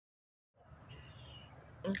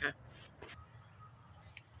Okay.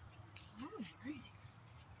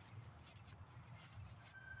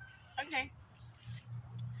 Okay.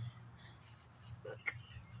 Look,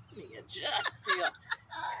 let me adjust here.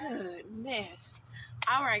 Goodness.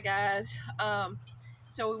 All right, guys.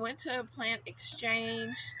 So we went to a plant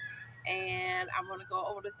exchange, and I'm gonna go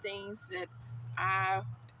over the things that I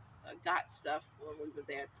got stuff when we were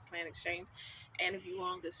there at the plant exchange. And if you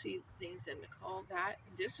want to see things that Nicole got,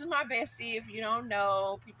 this is my bestie. If you don't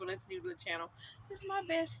know, people that's new to the channel, this is my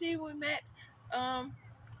bestie. We met on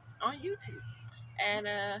YouTube.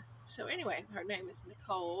 And so anyway, her name is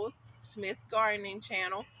Nicole Smith Gardening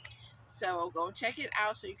Channel. So go check it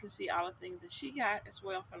out so you can see all the things that she got as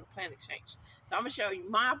well from the plant exchange. So I'm going to show you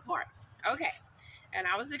my part. Okay. And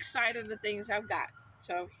I was excited the things I've got.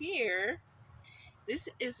 So here, this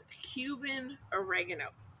is Cuban oregano.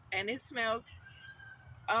 And it smells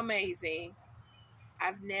amazing.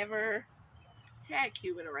 I've never had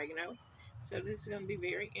Cuban oregano. So this is going to be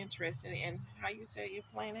very interesting. And how you say you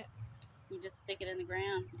plant it? You just stick it in the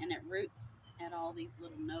ground and it roots at all these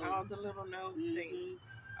little nodes. All the little nodes things.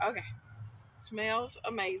 Okay. Smells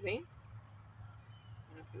amazing.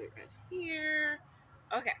 I'm going to put it right here.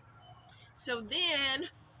 Okay. So then,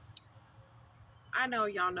 I know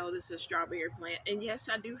y'all know this is a strawberry plant. And yes,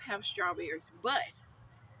 I do have strawberries. But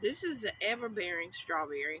this is an ever-bearing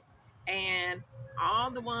strawberry. And all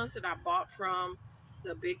the ones that I bought from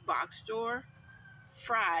the big box store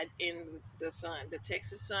fried in the sun. The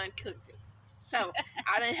Texas sun cooked it. So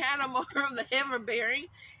I didn't have no more of the ever-bearing.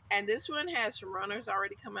 And this one has some runners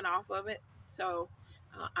already coming off of it. So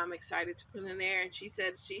I'm excited to put it in there. And she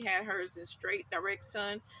said she had hers in straight direct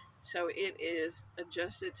sun. So it is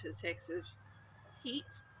adjusted to Texas heat.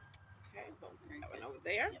 Okay, boom, that one over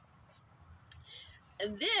there. Yep.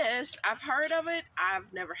 And this, I've heard of it.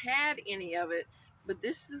 I've never had any of it. But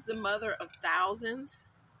this is the mother of thousands.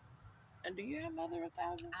 And do you have mother of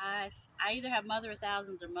thousands? I either have mother of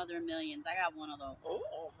thousands or mother of millions. I got one of those.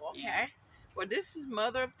 Oh, okay. Yeah. Well, this is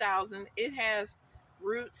mother of thousands. It has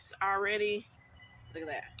roots already. Look at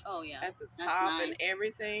that. Oh, yeah. At the top nice. And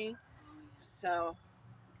everything. So,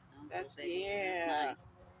 that's, yeah. Nice.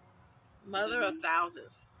 Mother of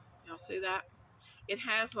thousands. Y'all see that? It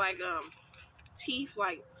has like teeth,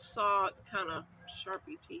 like sawed, kind of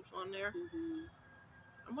sharpy teeth on there.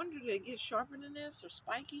 I wonder, did it get sharper than this or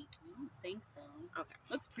spiky? I don't think so. Okay.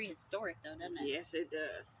 Looks prehistoric though, doesn't it? Yes, it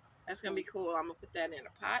does. That's going to be cool. I'm going to put that in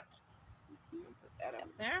a pot. I'm going to put that up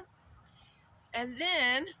there. And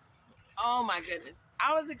then, oh my goodness.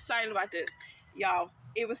 I was excited about this. Y'all,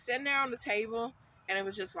 it was sitting there on the table and it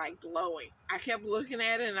was just like glowing. I kept looking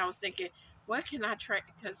at it and I was thinking, what can I try?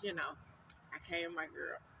 Because, you know, I came my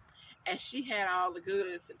girl. And she had all the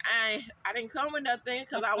goods. And I didn't come with nothing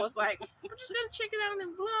because I was like, I'm just going to check it out in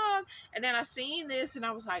the vlog. And then I seen this and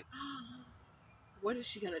I was like, oh, what is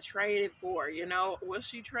she going to trade it for? You know, will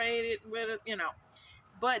she trade it with it? You know.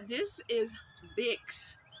 But this is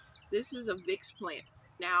Vicks. This is a Vicks plant.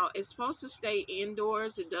 Now, it's supposed to stay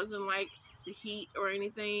indoors. It doesn't like the heat or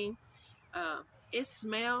anything. It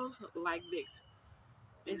smells like Vicks.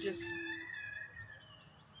 It just...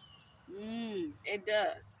 It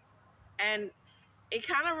does. And it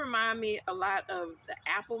kind of reminds me a lot of the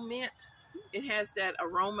apple mint. It has that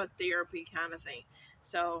aromatherapy kind of thing.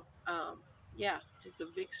 So, yeah, it's a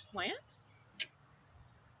Vicks plant.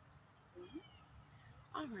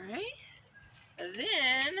 All right. And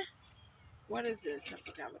then, what is this? I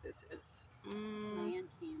forgot what this is. Lantana.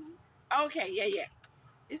 Okay, yeah.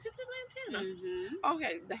 Is it the lantana?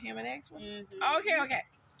 Okay, the ham and eggs one? Okay.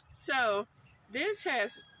 So, this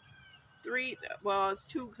has it's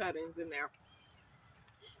 2 cuttings in there.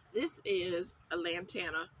 This is a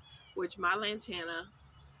lantana, which my lantana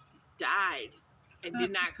died and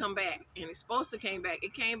did not come back. And it's supposed to came back.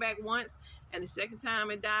 It came back once, and the second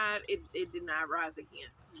time it died, it did not rise again.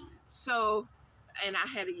 So, and I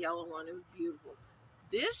had a yellow one. It was beautiful.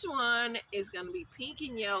 This one is going to be pink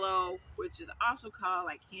and yellow, which is also called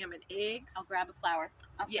like ham and eggs. I'll grab a flower.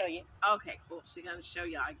 I'll show you. Okay, cool. She's going to show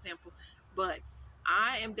y'all an example. But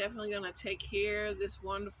I am definitely going to take care of this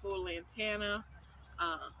wonderful lantana.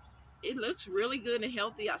 It looks really good and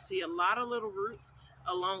healthy. I see a lot of little roots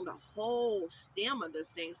along the whole stem of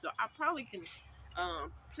this thing. So I probably can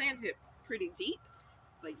plant it pretty deep.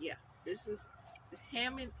 But yeah, this is the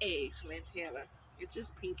ham and eggs lantana. It's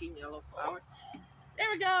just pink and yellow flowers. There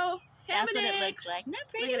we go. Ham and eggs. That's what it looks like. Not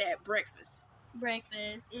pretty. Look at that. Breakfast.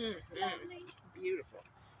 Beautiful.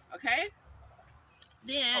 Okay.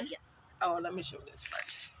 Then... Oh, let me show this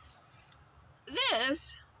first.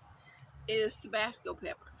 This is Tabasco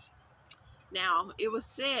peppers. Now, it was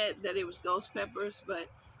said that it was ghost peppers, but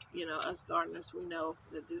You know, us gardeners, we know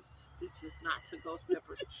that this is not to ghost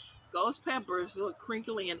peppers. Ghost peppers look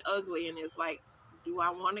crinkly and ugly, and it's like, do I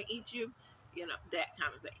want to eat you? You know, that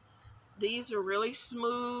kind of thing. These are really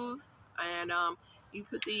smooth, and you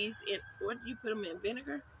put these in. What do you put them in?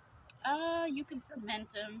 Vinegar? You can ferment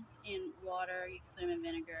them in water. You can put them in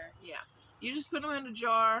vinegar. Yeah. You just put them in a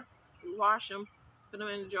jar, wash them, put them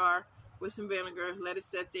in a jar with some vinegar, let it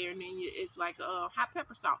sit there, and then it's like a hot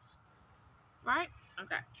pepper sauce. Right?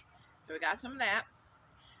 Okay. So we got some of that.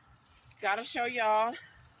 Gotta show y'all.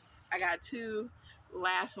 I got two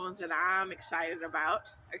last ones that I'm excited about.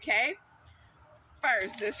 Okay?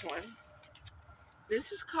 First, this one.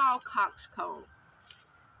 This is called coxcomb.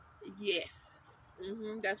 Yes.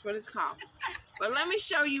 That's what it's called. But let me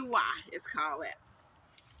show you why it's called that.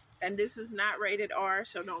 And this is not rated R,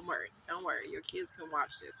 so don't worry. Don't worry. Your kids can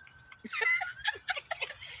watch this.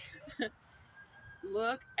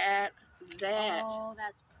 Look at that. Oh,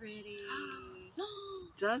 that's pretty.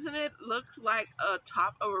 Doesn't it look like a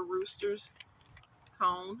top of a rooster's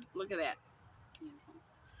cone? Look at that. Beautiful.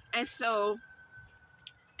 And so,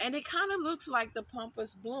 and it kind of looks like the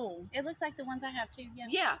pampas bloom. It looks like the ones I have too. Yeah.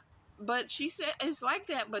 Yeah. But she said it's like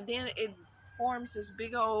that, but then it forms this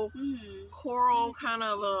big old coral kind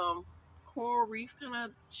of coral reef kind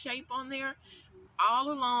of shape on there.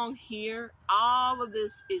 All along here, all of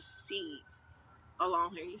this is seeds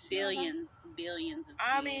along here. You see billions of seeds.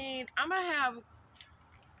 I mean, I'm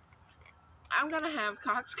gonna have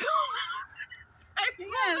coxcomb.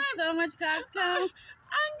 You have so much coxcomb.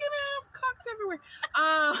 I'm gonna have cocks everywhere.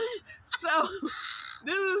 So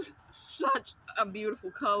this is such a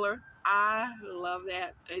beautiful color. I love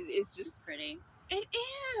that. It's just pretty. It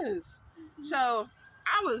is. So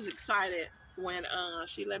I was excited when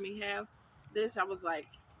she let me have this. I was like,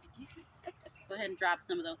 go ahead and drop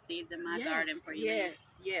some of those seeds in my garden for you.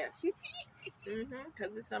 Yes.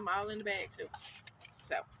 Because it's some all in the bag too.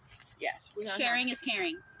 So yes, we're sharing is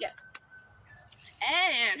caring. Yes.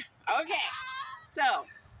 And okay, so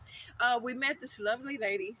we met this lovely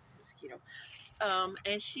lady, mosquito,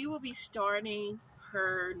 and she will be starting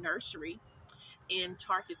her nursery in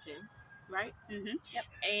Tarkenton, right? Yep.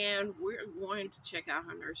 And we're going to check out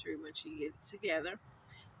her nursery when she gets together.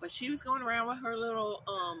 But she was going around with her little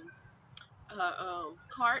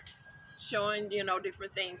cart, showing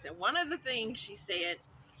different things. And one of the things she said,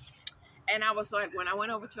 and I was like, when I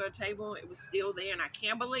went over to her table, it was still there, and I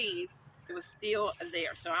can't believe it was still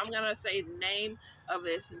there. So I'm gonna say the name of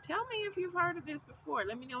this, and tell me if you've heard of this before.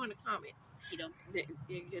 Let me know in the comments. You don't.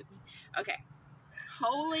 Okay.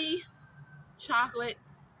 Holy chocolate.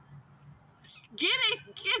 Get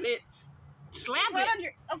it. Slap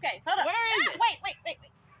it. Okay, hold on. Where is it? Wait.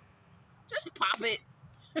 Just pop it.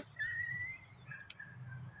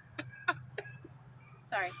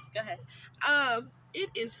 Sorry, go ahead. It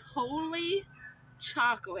is holy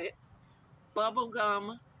chocolate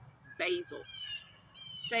bubblegum basil.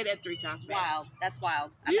 Say that 3 times fast. Wild. That's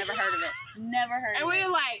wild. I've never heard of it. Never heard of it. And we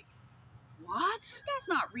were like, what? That's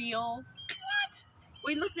not real. What?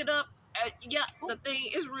 We looked it up. Yeah, the thing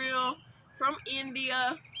is real. From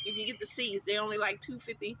India. If you get the seeds, they're only like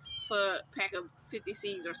 $2.50 for a pack of 50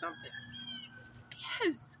 seeds or something.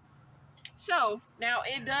 Yes. So, now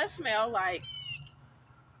it does smell like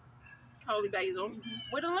holy basil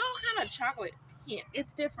with a little kind of chocolate hint.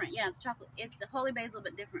 It's different. Yeah, it's chocolate. It's a holy basil,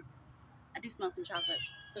 but different. I do smell some chocolate.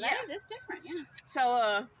 So it's different, yeah. So,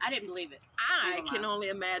 I didn't believe it. I can only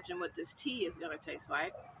imagine what this tea is going to taste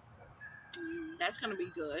like. That's going to be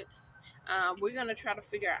good. We're going to try to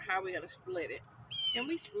figure out how we're going to split it. Can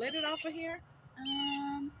we split it off of here?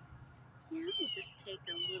 Yeah, we'll just take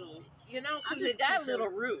a little... because it got little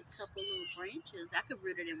roots. A couple little branches. I could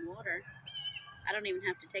root it in water. I don't even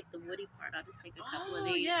have to take the woody part. I'll just take a couple of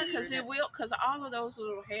these. Oh, yeah, because all of those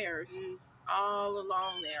little hairs all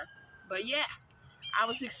along there. But yeah, I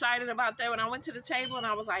was excited about that when I went to the table, and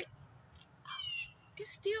I was like, oh,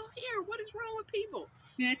 it's still here. What is wrong with people?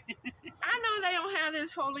 I know they don't have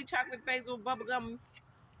this holy chocolate basil bubblegum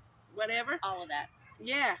whatever. All of that.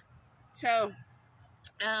 Yeah. So,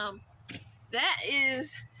 that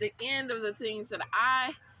is the end of the things that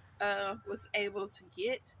I was able to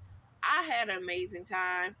get. I had an amazing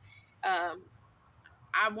time.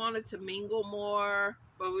 I wanted to mingle more,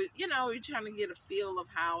 but we're trying to get a feel of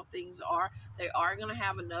how things are. They are going to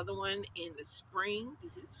have another one in the spring.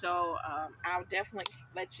 So I'll definitely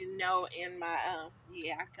let you know in my, I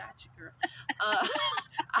got you, girl.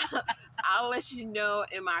 I'll let you know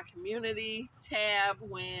in my community tab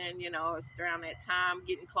when, it's around that time,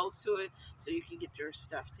 getting close to it, so you can get your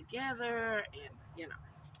stuff together and,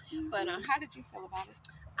 But how did you feel about it?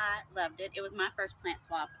 I loved it. It was my first plant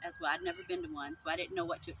swap as well. I'd never been to one, so I didn't know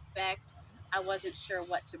what to expect. I wasn't sure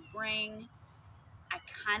what to bring. I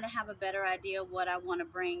kind of have a better idea what I want to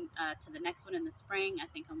bring to the next one in the spring. I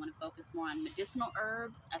think I want to focus more on medicinal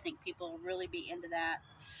herbs. I think people will really be into that.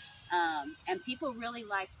 And people really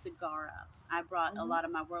liked the Gara. I brought a lot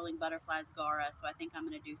of my whirling butterflies Gara, so I think I'm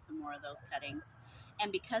going to do some more of those cuttings.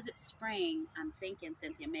 And because it's spring, I'm thinking,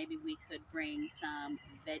 Cynthia, maybe we could bring some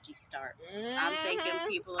veggie starts. I'm thinking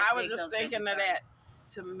people will I was just thinking of that.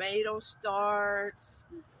 Tomato starts.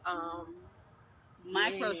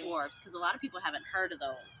 Micro dwarfs, because a lot of people haven't heard of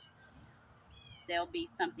those. There'll be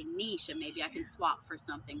something niche, and maybe I can swap for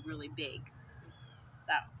something really big.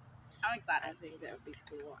 So I'm excited. I think that would be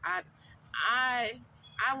cool. I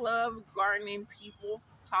love gardening people.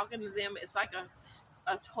 Talking to them, it's like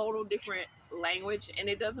a total different language, and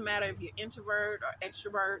it doesn't matter if you're introvert or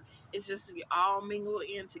extrovert. It's just you all mingle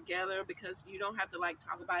in together because you don't have to like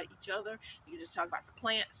talk about each other. You just talk about the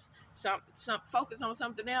plants. Some focus on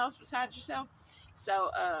something else besides yourself.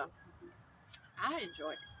 So I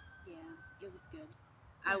enjoyed it. Yeah, it was good.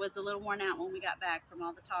 I was a little worn out when we got back from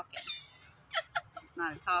all the talking. It's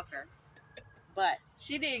not a talker, but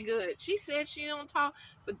she did good. She said she don't talk,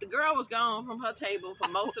 but the girl was gone from her table for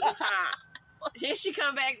most of the time. Then she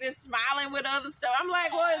come back there smiling with other stuff. I'm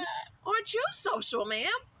like, well, aren't you social, ma'am?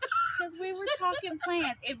 Because we were talking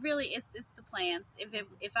plants. It really, it's the plants.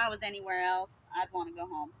 If I was anywhere else, I'd want to go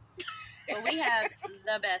home. But we had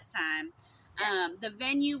the best time. The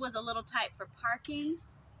venue was a little tight for parking.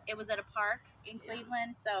 It was at a park in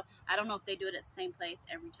Cleveland, so I don't know if they do it at the same place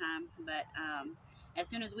every time. But as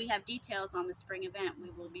soon as we have details on the spring event,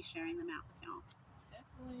 we will be sharing them out with y'all.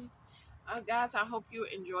 Definitely. Guys, I hope you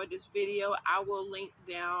enjoyed this video. I will link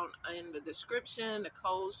down in the description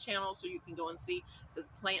Nicole's channel so you can go and see the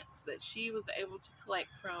plants that she was able to collect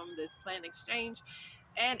from this plant exchange.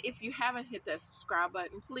 And if you haven't hit that subscribe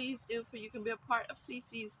button, please do, so you can be a part of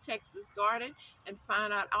CC's Texas Garden and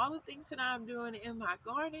find out all the things that I'm doing in my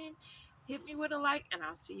garden. Hit me with a like, and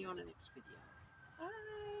I'll see you on the next video.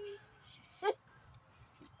 Bye.